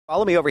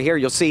Follow me over here.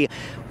 You'll see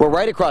we're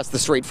right across the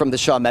street from the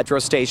Shaw Metro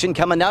Station.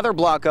 Come another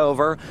block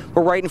over,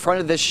 we're right in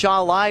front of the Shaw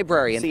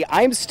Library. And see,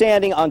 I'm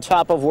standing on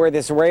top of where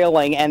this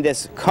railing and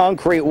this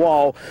concrete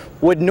wall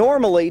would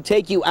normally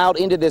take you out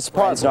into this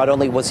park. Not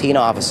only was he an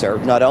officer,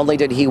 not only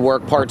did he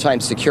work part-time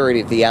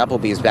security at the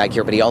Applebee's back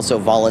here, but he also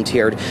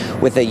volunteered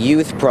with a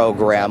youth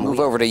program. Move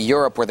over to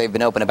Europe, where they've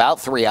been open about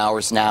 3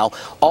 hours now,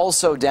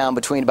 also down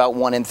between about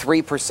 1% and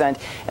 3%.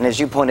 And as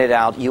you pointed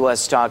out,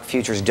 U.S. stock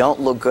futures don't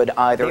look good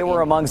either. They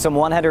were among some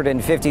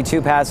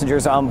 152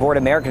 passengers on board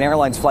American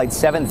Airlines Flight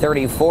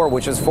 734,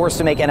 which was forced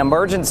to make an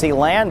emergency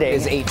landing. It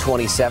is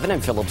 8:27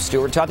 and Philip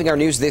Stewart topping our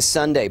news this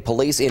Sunday.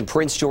 Police in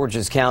Prince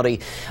George's County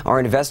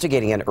are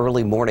investigating an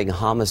early morning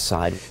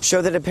homicide.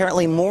 Show that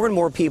apparently more and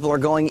more people are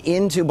going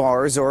into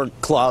bars or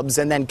clubs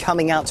and then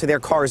coming out to their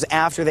cars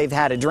after they've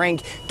had a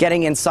drink,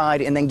 getting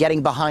inside and then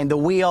getting behind the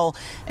wheel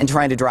and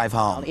trying to drive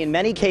home. In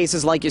many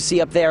cases, like you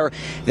see up there,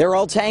 they're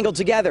all tangled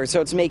together,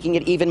 so it's making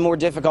it even more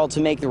difficult to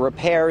make the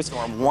repairs.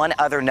 One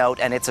other note,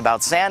 and it's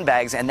about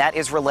sandbags, and that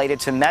is related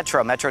to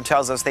Metro. Metro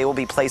tells us they will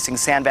be placing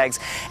sandbags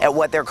at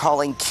what they're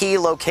calling key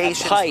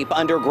locations. A pipe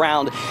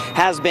underground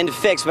has been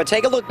fixed, but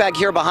take a look back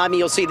here behind me.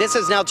 You'll see this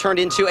has now turned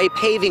into a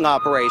paving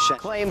operation.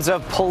 Claims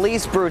of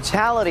police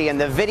brutality in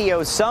the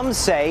video, some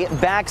say,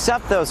 backs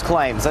up those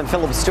claims. I'm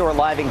Philip Stewart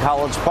live in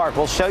College Park.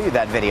 We'll show you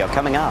that video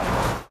coming up.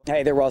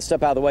 Hey there, I'll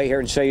step out of the way here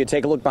and show you.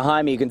 Take a look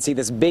behind me. You can see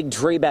this big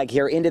tree back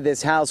here into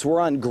this house.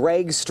 We're on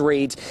Gregg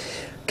Street.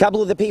 A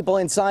couple of the people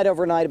inside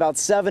overnight, about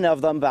 7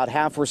 of them, about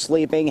half were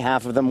sleeping,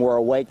 half of them were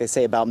awake. They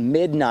say about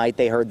midnight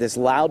they heard this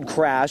loud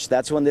crash.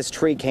 That's when this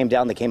tree came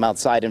down. They came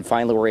outside and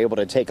finally were able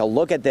to take a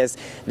look at this.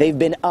 They've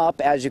been up,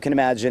 as you can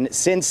imagine,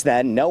 since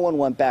then. No one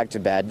went back to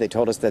bed. They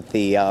told us that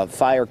the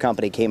fire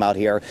company came out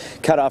here,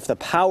 cut off the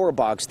power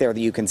box there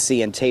that you can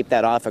see and taped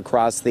that off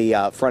across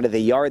the front of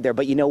the yard there.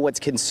 But you know what's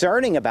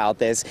concerning about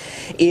this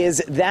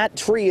is that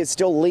tree is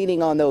still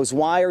leaning on those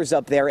wires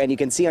up there, and you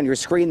can see on your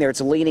screen there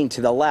it's leaning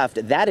to the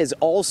left. That is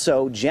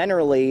also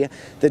generally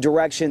the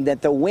direction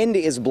that the wind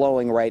is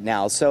blowing right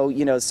now. So,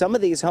 you know, some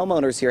of these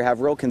homeowners here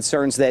have real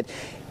concerns that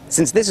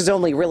since this is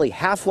only really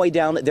halfway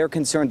down, they're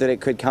concerned that it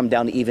could come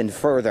down even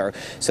further.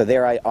 So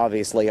they're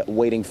obviously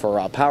waiting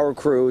for power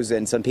crews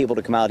and some people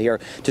to come out here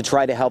to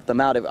try to help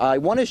them out. I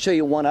want to show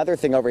you one other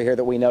thing over here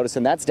that we noticed,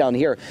 and that's down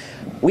here.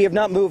 We have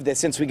not moved this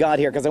since we got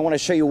here because I want to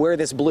show you where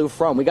this blew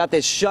from. We got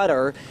this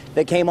shutter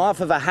that came off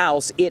of a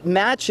house. It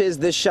matches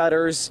the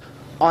shutters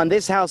on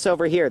this house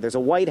over here. There's a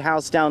white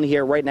house down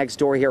here right next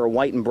door here, a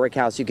white and brick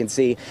house you can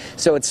see.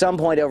 So at some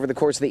point over the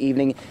course of the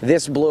evening,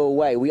 this blew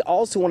away. We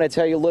also want to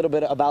tell you a little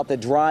bit about the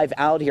drive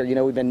out here. You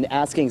know, we've been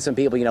asking some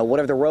people, you know, what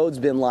have the roads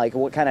been like?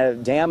 What kind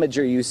of damage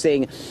are you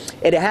seeing?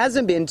 It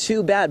hasn't been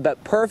too bad,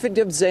 but perfect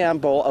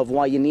example of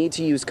why you need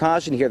to use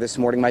caution here this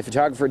morning. My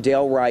photographer,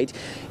 Dale Wright,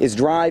 is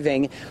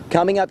driving,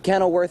 coming up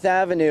Kenilworth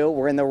Avenue.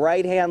 We're in the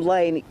right-hand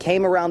lane,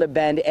 came around a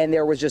bend, and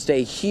there was just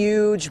a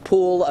huge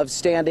pool of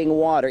standing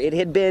water. It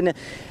had been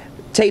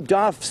taped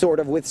off sort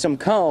of with some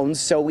cones,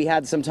 so we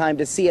had some time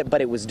to see it, but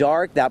it was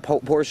dark. That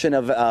portion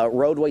of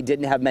roadway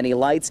didn't have many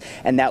lights,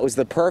 and that was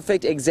the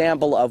perfect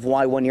example of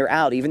why when you're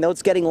out, even though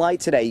it's getting light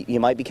today, you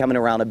might be coming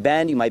around a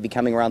bend, you might be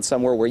coming around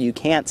somewhere where you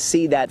can't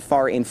see that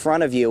far in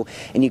front of you,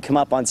 and you come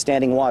up on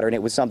standing water, and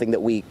it was something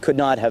that we could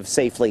not have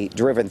safely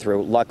driven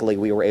through. Luckily,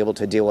 we were able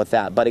to deal with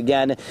that. But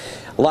again,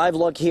 live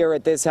look here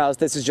at this house.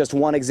 This is just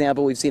one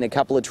example. We've seen a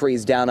couple of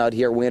trees down out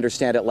here. We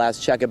understand at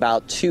last check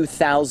about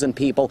 2,000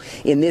 people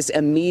in this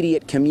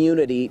immediate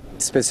community,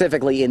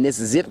 specifically in this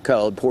zip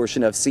code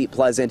portion of Seat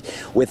Pleasant,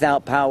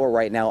 without power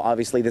right now.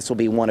 Obviously, this will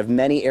be one of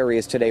many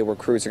areas today where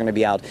crews are going to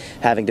be out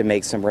having to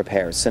make some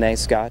repairs. Sine,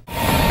 Scott?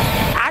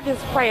 I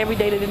just pray every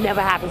day that it never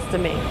happens to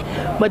me,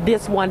 but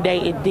this one day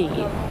it did.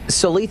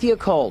 Salethia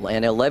Cole,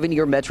 an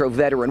 11-year Metro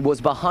veteran,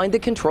 was behind the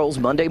controls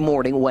Monday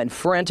morning when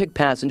frantic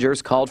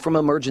passengers called from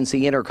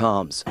emergency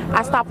intercoms.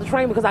 I stopped the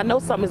train because I know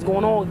something is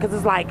going on, because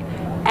it's like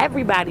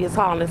everybody is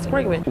hollering and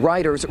screaming.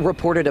 Riders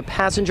reported a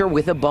passenger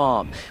with a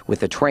bomb.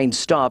 With the train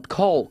stopped,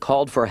 Cole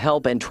called for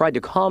help and tried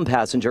to calm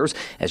passengers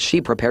as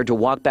she prepared to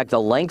walk back the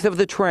length of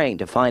the train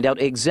to find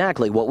out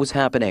exactly what was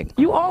happening.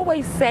 You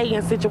always say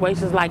in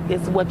situations like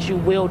this what you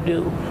will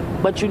do,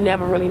 but you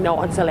never really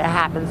know until it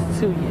happens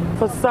to you.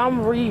 For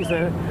some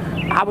reason,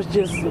 I was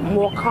just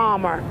more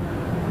calmer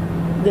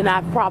than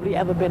I've probably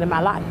ever been in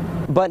my life.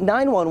 But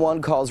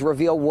 911 calls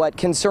reveal what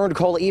concerned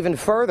Cole even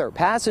further.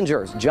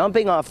 Passengers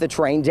jumping off the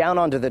train down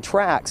onto the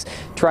tracks.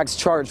 Tracks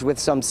charged with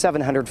some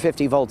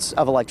 750 volts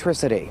of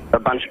electricity. A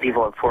bunch of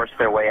people have forced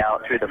their way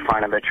out through the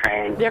front of the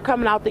train. They're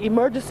coming out the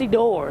emergency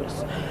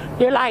doors.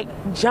 They're like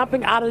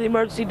jumping out of the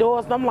emergency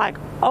doors. And I'm like,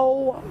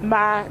 oh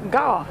my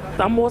God.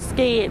 I'm more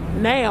scared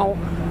now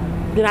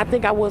than I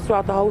think I was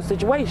throughout the whole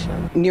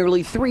situation.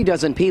 Nearly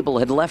 36 people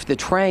had left the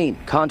train.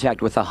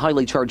 Contact with the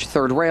highly charged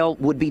third rail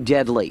would be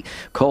deadly.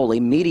 Cole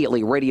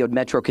immediately radioed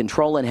Metro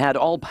Control and had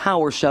all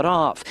power shut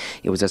off.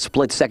 It was a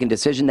split-second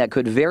decision that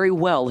could very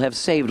well have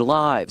saved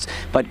lives.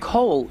 But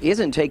Cole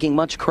isn't taking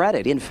much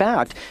credit. In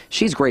fact,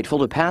 she's grateful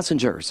to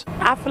passengers.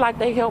 I feel like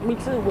they helped me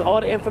too with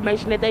all the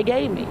information that they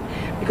gave me,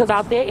 because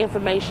without their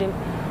information,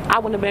 I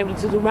wouldn't have been able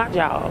to do my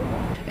job.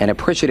 An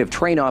appreciative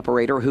train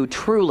operator who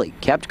truly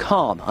kept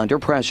calm under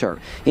pressure.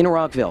 In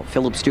Rockville,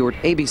 Philip Stewart,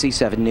 ABC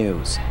 7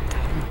 News.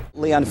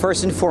 Leon,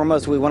 first and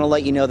foremost, we want to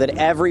let you know that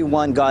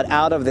everyone got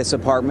out of this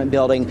apartment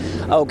building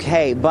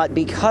okay, but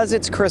because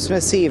it's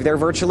Christmas Eve, there are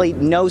virtually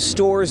no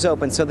stores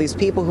open, so these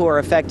people who are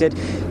affected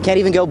can't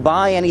even go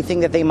buy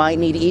anything that they might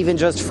need, even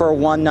just for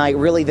one night.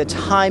 Really, the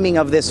timing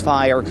of this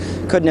fire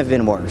couldn't have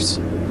been worse.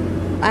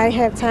 I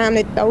have time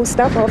to throw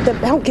stuff off the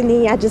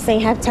balcony. I just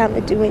ain't have time to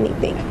do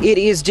anything. It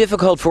is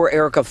difficult for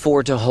Erica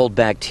Ford to hold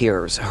back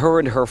tears. Her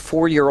and her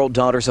 4-year-old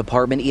daughter's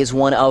apartment is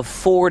one of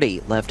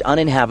 40 left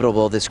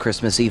uninhabitable this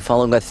Christmas Eve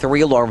following a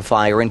 3-alarm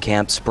fire in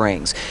Camp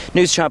Springs.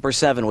 News Chopper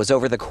 7 was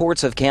over the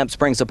courts of Camp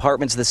Springs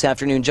apartments this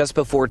afternoon just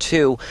before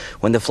 2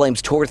 when the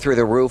flames tore through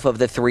the roof of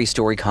the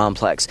 3-story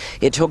complex.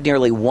 It took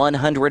nearly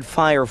 100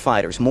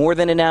 firefighters more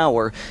than an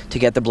hour to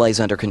get the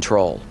blaze under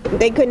control.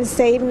 They couldn't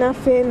save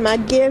nothing. My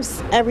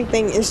gifts,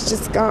 everything is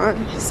just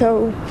gone.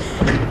 So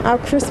our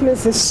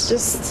Christmas is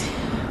just,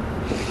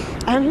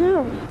 I don't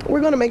know.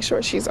 We're going to make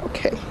sure she's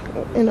okay.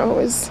 You know,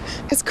 it's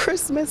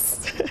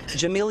Christmas.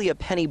 Jamelia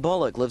Penny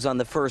Bullock lives on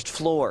the first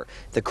floor.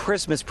 The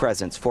Christmas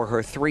presents for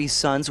her 3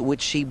 sons,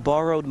 which she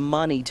borrowed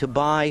money to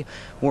buy,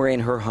 were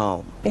in her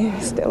home.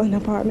 It's still an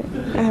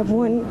apartment. I have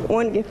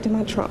one gift in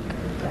my trunk.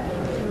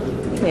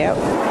 Yep.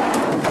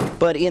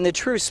 But in the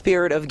true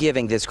spirit of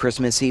giving this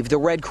Christmas Eve, the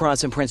Red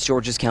Cross and Prince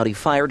George's County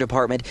Fire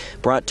Department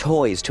brought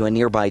toys to a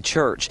nearby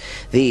church.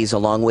 These,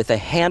 along with a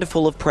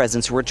handful of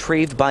presents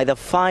retrieved by the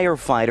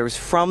firefighters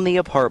from the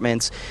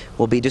apartments,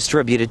 will be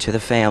distributed to the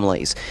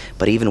families.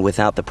 But even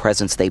without the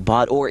presents they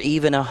bought or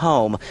even a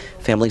home,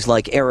 families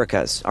like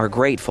Erica's are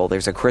grateful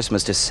there's a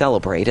Christmas to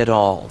celebrate at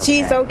all.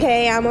 She's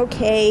okay, I'm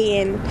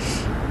okay, and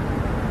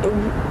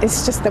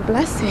it's just a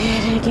blessing,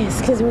 I guess,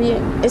 because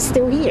it's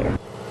still here.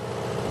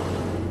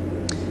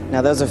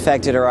 Now, those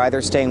affected are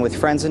either staying with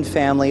friends and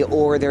family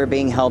or they're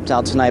being helped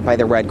out tonight by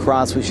the Red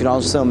Cross. We should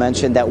also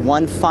mention that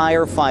one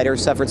firefighter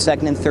suffered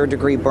 2nd and 3rd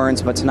degree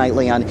burns, but tonight,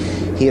 Leon,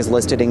 he is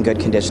listed in good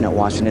condition at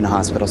Washington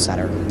Hospital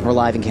Center. We're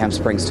live in Camp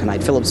Springs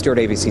tonight. Philip Stewart,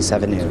 ABC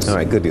 7 News. All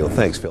right, good deal.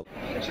 Thanks, Phil.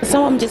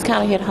 Some of them just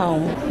kind of hit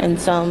home, and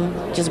some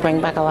just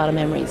bring back a lot of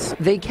memories.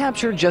 They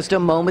captured just a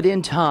moment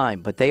in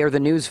time, but they are the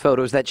news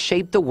photos that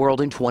shaped the world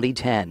in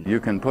 2010.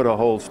 You can put a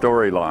whole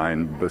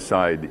storyline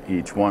beside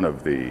each one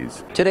of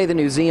these. Today, the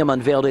museum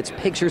unveiled its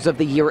Pictures of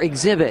the Year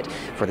exhibit.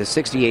 For the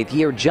 68th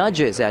year,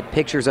 judges at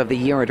Pictures of the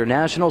Year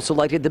International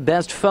selected the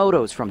best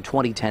photos from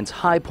 2010's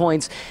high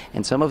points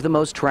and some of the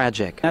most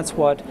tragic. That's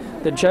what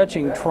the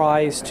judging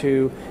tries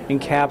to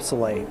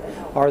encapsulate,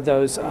 are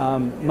those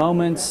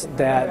moments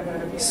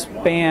that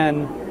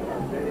span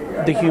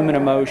the human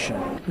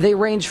emotion. They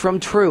range from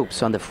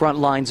troops on the front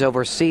lines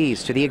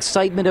overseas to the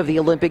excitement of the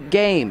Olympic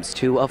Games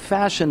to a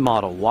fashion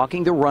model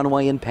walking the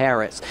runway in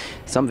Paris.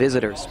 Some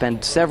visitors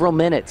spend several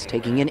minutes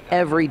taking in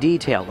every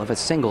detail of a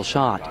single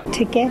shot.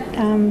 To get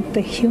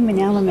the human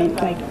element,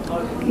 like,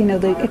 you know,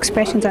 the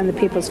expressions on the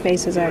people's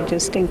faces are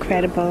just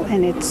incredible,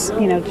 and it's,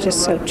 you know,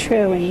 just so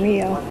true and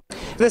real.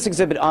 This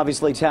exhibit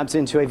obviously taps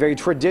into a very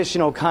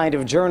traditional kind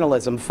of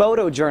journalism,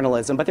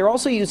 photojournalism, but they're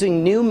also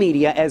using new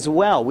media as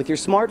well. With your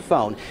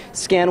smartphone,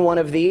 scan one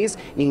of these,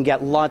 you can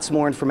get lots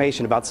more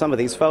information about some of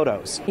these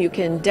photos. You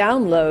can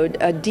download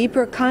a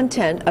deeper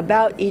content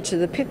about each of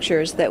the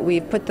pictures that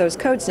we've put those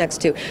codes next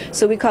to.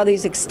 So we call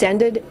these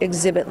extended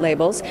exhibit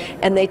labels,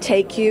 and they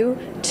take you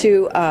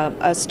to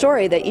a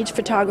story that each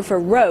photographer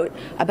wrote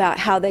about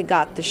how they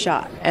got the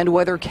shot. And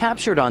whether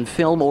captured on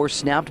film or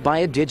snapped by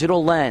a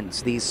digital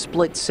lens, these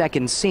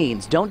split-second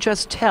scenes don't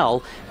just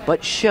tell,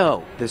 but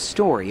show the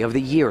story of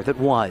the year that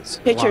was.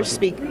 Pictures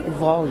speak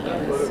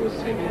volumes.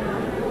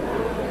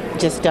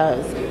 Just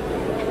does.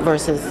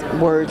 Versus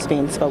words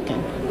being spoken.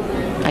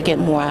 I get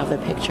more out of the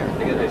picture.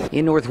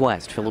 In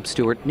Northwest, Philip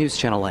Stewart, News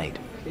Channel 8.